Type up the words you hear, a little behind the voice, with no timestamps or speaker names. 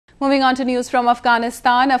Moving on to news from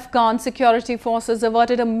Afghanistan, Afghan security forces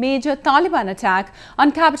averted a major Taliban attack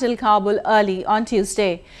on capital Kabul early on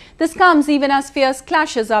Tuesday. This comes even as fierce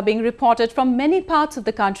clashes are being reported from many parts of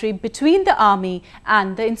the country between the army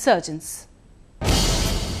and the insurgents.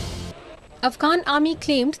 Afghan army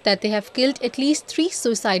claimed that they have killed at least 3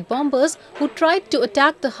 suicide bombers who tried to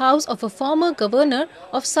attack the house of a former governor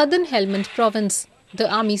of southern Helmand province. The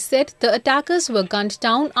army said the attackers were gunned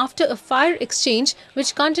down after a fire exchange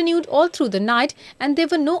which continued all through the night, and there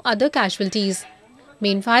were no other casualties.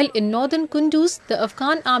 Meanwhile, in northern Kunduz, the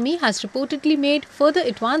Afghan army has reportedly made further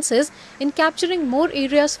advances in capturing more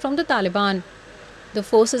areas from the Taliban. The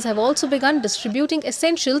forces have also begun distributing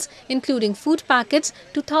essentials, including food packets,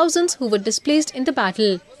 to thousands who were displaced in the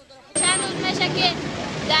battle.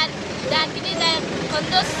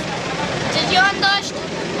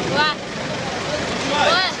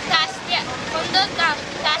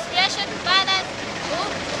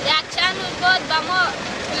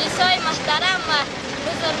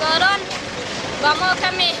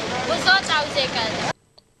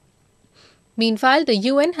 Meanwhile, the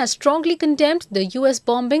UN has strongly condemned the US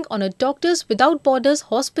bombing on a Doctors Without Borders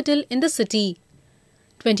hospital in the city.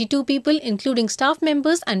 22 people, including staff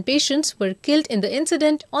members and patients, were killed in the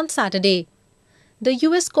incident on Saturday. The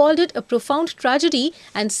US called it a profound tragedy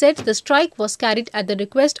and said the strike was carried at the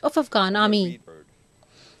request of Afghan army.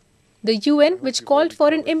 The UN, which called for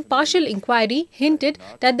an impartial inquiry, hinted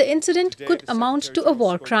that the incident could amount to a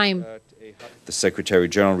war crime. The Secretary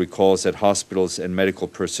General recalls that hospitals and medical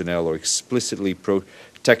personnel are explicitly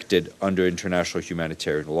protected under international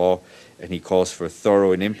humanitarian law, and he calls for a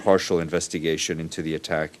thorough and impartial investigation into the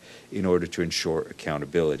attack in order to ensure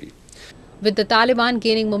accountability. With the Taliban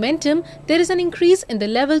gaining momentum, there is an increase in the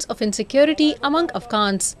levels of insecurity among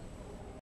Afghans.